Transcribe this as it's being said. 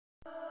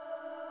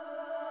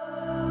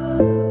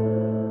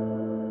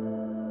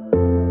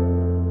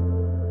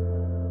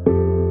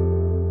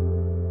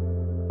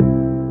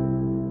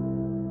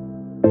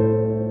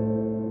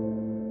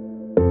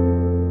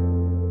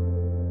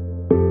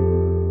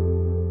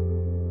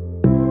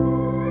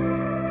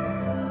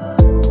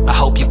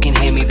hope you can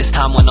hear me this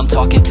time when I'm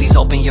talking. Please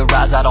open your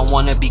eyes, I don't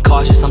wanna be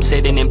cautious. I'm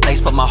sitting in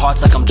place but my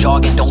heart's like I'm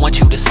jogging. Don't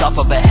want you to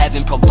suffer but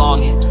heaven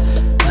prolong it.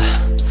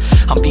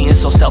 I'm being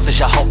so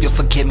selfish, I hope you'll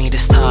forgive me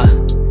this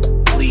time,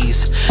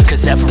 please.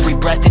 Cause every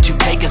breath that you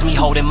take is me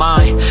holding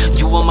mine.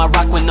 You were my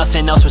rock when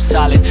nothing else was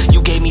solid.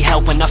 You gave me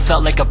help when I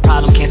felt like a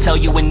problem. Can't tell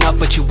you enough,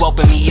 but you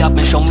opened me up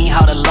and showed me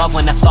how to love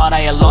when I thought I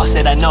had lost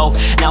it. I know,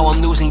 now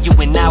I'm losing you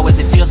in hours.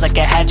 It feels like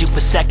I had you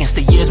for seconds.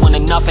 The years weren't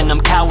enough and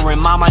I'm cowering.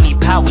 Mom, I need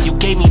power. You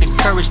gave me the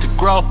courage to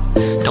grow.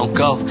 Don't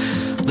go.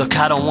 Look,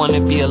 I don't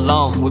wanna be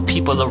alone with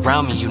people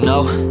around me, you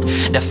know.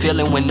 That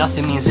feeling when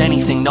nothing means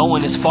anything. No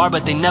one is far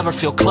but they never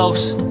feel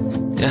close.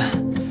 Yeah,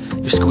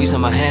 you're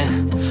squeezing my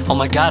hand. Oh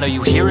my God, are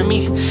you hearing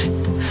me? And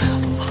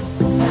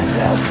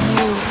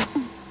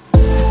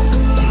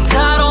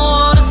I don't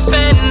wanna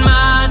spend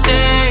my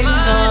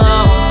days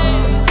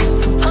alone,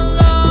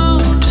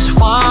 just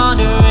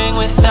wandering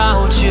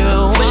without you.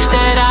 Wish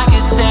that I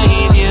could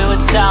save you,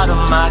 it's out of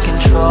my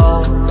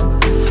control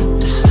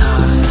this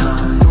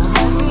time.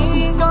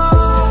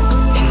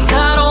 And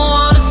I don't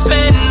wanna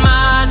spend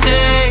my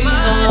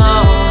days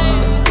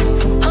alone,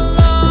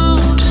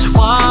 just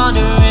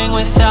wandering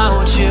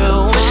without you.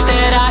 Wish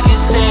that I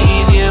could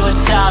save you,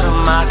 it's out of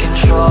my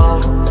control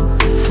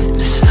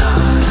this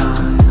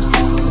time.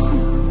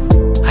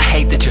 I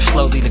hate that you're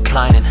slowly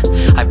declining.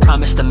 I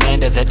promised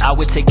Amanda that I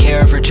would take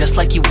care of her just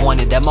like you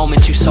wanted. That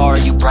moment you saw her,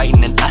 you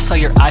brightened, and I saw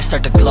your eyes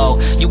start to glow.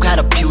 You got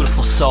a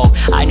beautiful soul,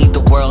 I need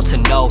the world to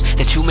know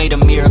that you made a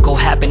miracle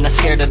happen. Not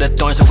scared of the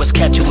thorns that was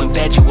kept you in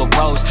bed, you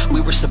arose.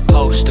 We were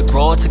supposed to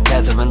grow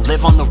together and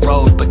live on the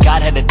road, but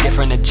God had a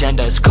different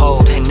agenda, it's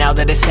cold. And now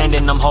that it's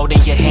ending, I'm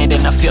holding your hand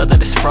and I feel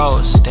that it's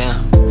froze.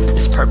 Damn,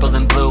 it's purple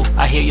and blue.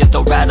 I hear your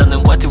throat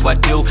rattling, what do I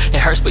do? It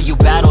hurts but you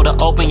battle to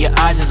open your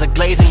eyes. There's a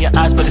glaze in your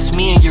eyes but it's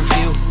me in your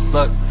view.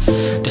 Look,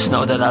 just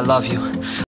know that I love you.